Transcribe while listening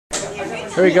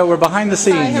Here we go. We're behind the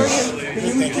scenes. Hi, how are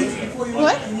you?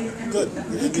 What? Good.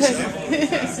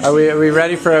 Are we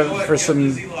ready for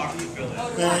some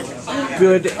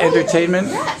good entertainment?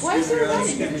 Why is there a rat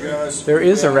in here? There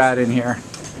is a rat in here.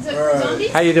 Is it zombie?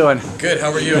 How you doing? Good.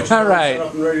 How are you? All right.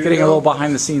 Getting a little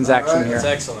behind the scenes action here. That's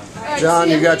excellent. John,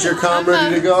 you got your comm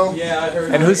ready to go? Yeah, I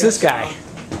heard. And who's this guy?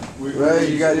 Ray,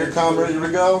 you got your comm ready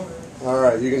to go? All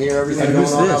right, you can hear everything And going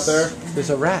who's on out this? there? There's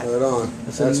a rat. Right on.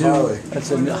 That's Holly.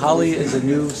 Holly is a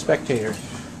new spectator.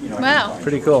 Wow.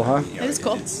 Pretty cool, huh? That is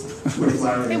cool.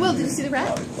 Hey, Will, did you see the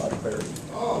rat?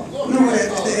 No,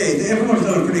 hey, everyone's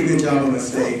done a pretty good job on the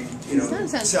state. You know,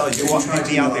 Sally,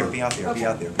 be out there, be out there, be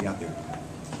out there, be out there.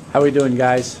 How we doing,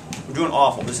 guys? We're doing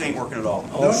awful. This ain't working at all.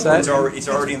 All set? It's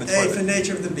already in the hey, it's the toilet.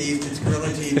 nature of the beast. It's guerrilla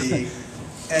TV.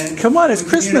 And Come on, it's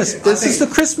Christmas. This is the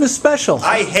Christmas special.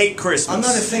 I hate Christmas. I'm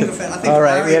not a single fan. I think All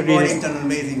right, Larry we have and Marty's needed- done an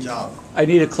amazing job. I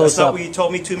need a That's close not up. what you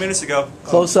told me 2 minutes ago.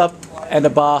 Close up and a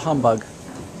bah humbug.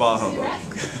 Bah humbug.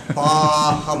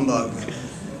 Bah humbug.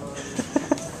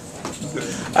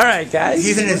 All right, guys.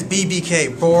 He's in his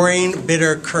BBK, boring,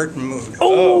 bitter, curtain mood.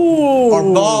 Oh! Or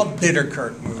bald, bitter,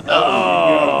 curtain mood.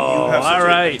 Oh, You have such all a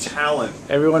right. talent.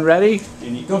 Everyone ready?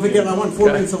 Don't forget, I want 4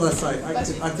 minutes of less side.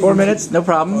 4 minutes, no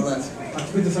problem. I'll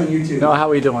put this on YouTube. No, how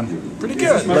we doing? Pretty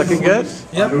good. Looking good?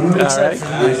 Yep. All right.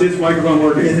 Is this microphone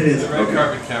working? Yes, it is.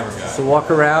 Carbon camera guy. So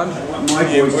walk around. My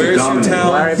voice Where's is your dominant.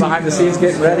 talent? Larry behind the scenes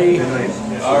getting ready.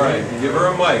 All right. Give her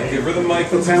a mic. Give her the mic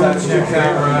that's attached to your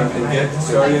camera and get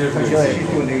started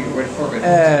interviewing.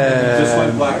 Just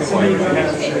like black and white.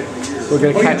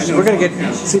 We're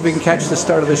gonna see if we can catch the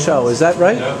start of the show. Is that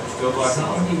right? No, still black and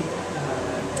white.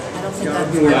 I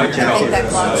think that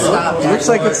clock stopped. Looks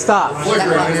like it stopped.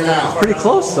 Pretty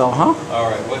close though, huh? All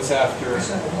right. What's after?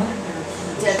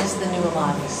 That is the new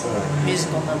Alani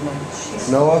musical number.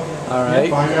 Noah? All right.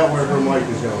 Find out where her mic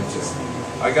is going to.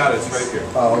 I got it. It's right here.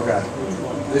 Oh, okay.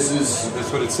 This is...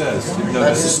 That's what it says. No,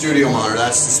 That's the studio monitor.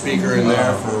 That's the speaker in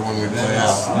there for when we play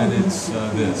out. And it's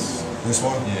this. This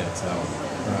one? Yeah, it's that one.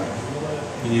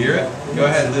 Can you hear it? Go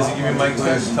ahead, Lizzie. Give me a mic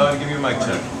check. Tell her to give me a mic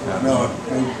check. No,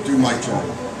 do mic check.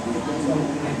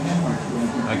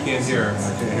 I can't hear her. I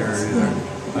can't hear her either.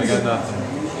 I got nothing.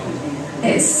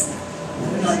 Yes.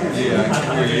 Yeah, I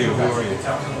can hear you. Who are you?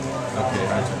 Okay,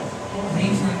 hi, John.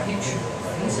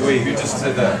 Wait, who just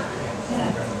said that?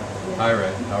 Hi,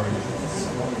 Ray. How are you?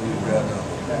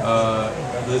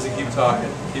 Lizzie, keep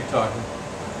talking. Keep talking.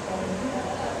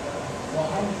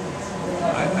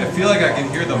 I feel like I can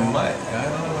hear the mic. I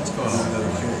don't know what's going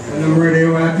on. I'm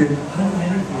radioactive.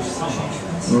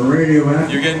 We're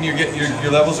radioactive.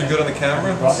 Your levels are good on the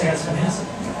camera?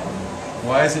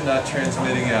 Why is it not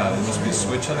transmitting out? There must be a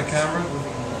switch on the camera?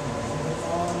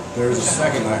 There's a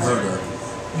second I heard her.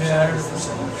 Yeah,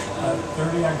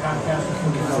 30 on Comcast and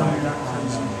 50 on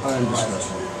I'm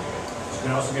discussing. You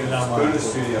can also get it online. Go to the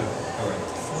studio.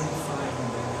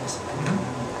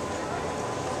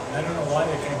 I don't know why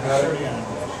they can't put 30 on.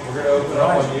 We're going to open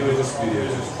up on you in the studio.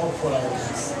 Just hopefully at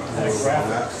a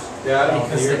graphics. Yeah, I don't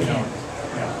Because hear they you. can't.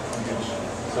 Yeah.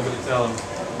 Somebody tell him.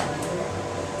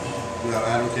 No,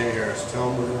 Adam can't hear us. Tell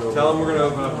him we're going to... Tell him we're going to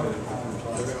open up.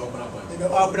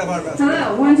 Open up.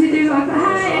 Hello, 1, 2, 3, 4, 5.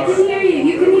 Hi, I can hear you.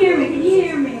 You can hear me. Can you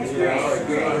hear me? It's great.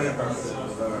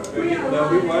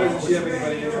 Why doesn't she have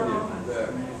anybody interview?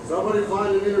 Somebody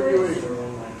find an interviewee.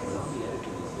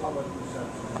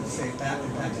 Say back to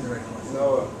the right place.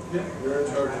 Noah, you're in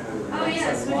charge of it. Oh,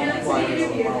 yes. Would you like to be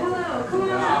interviewed? Hello, come on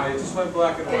up. I just went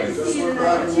black and white. Nice to meet you.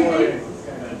 What's your name?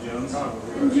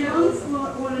 And Jones.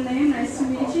 What a name. Nice to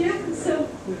meet you. So,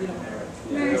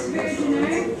 very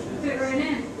generic. Fit right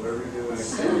in.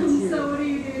 So what are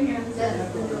you doing here?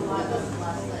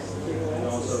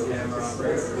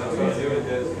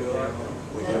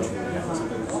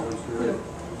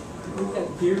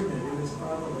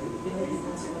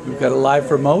 We've got a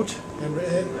live remote.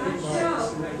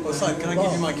 Well, son, can I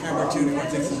give you my camera too? Do you want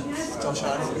to take some still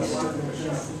shots?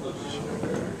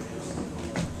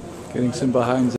 Getting some behind